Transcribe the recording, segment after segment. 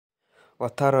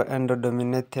Wataru Endo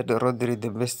dominated Rodri, the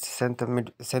best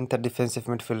center defensive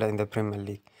midfielder in the Premier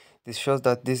League. This shows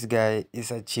that this guy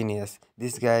is a genius.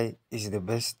 This guy is the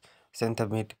best center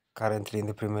mid currently in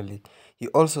the Premier League. He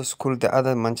also schooled the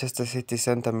other Manchester City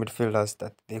center midfielders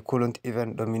that they couldn't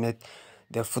even dominate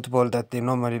the football that they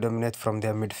normally dominate from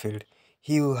their midfield.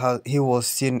 He was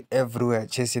seen everywhere,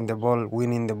 chasing the ball,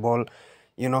 winning the ball,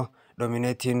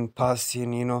 dominating,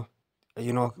 passing,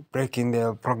 breaking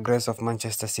the progress of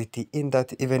Manchester City. In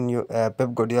that, even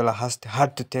Pep Guardiola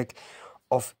had to take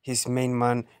off his main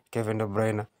man, Kevin De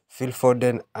Bruyne. Phil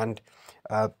Foden and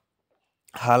uh,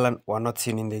 Haaland were not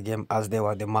seen in the game as they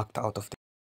were marked out of the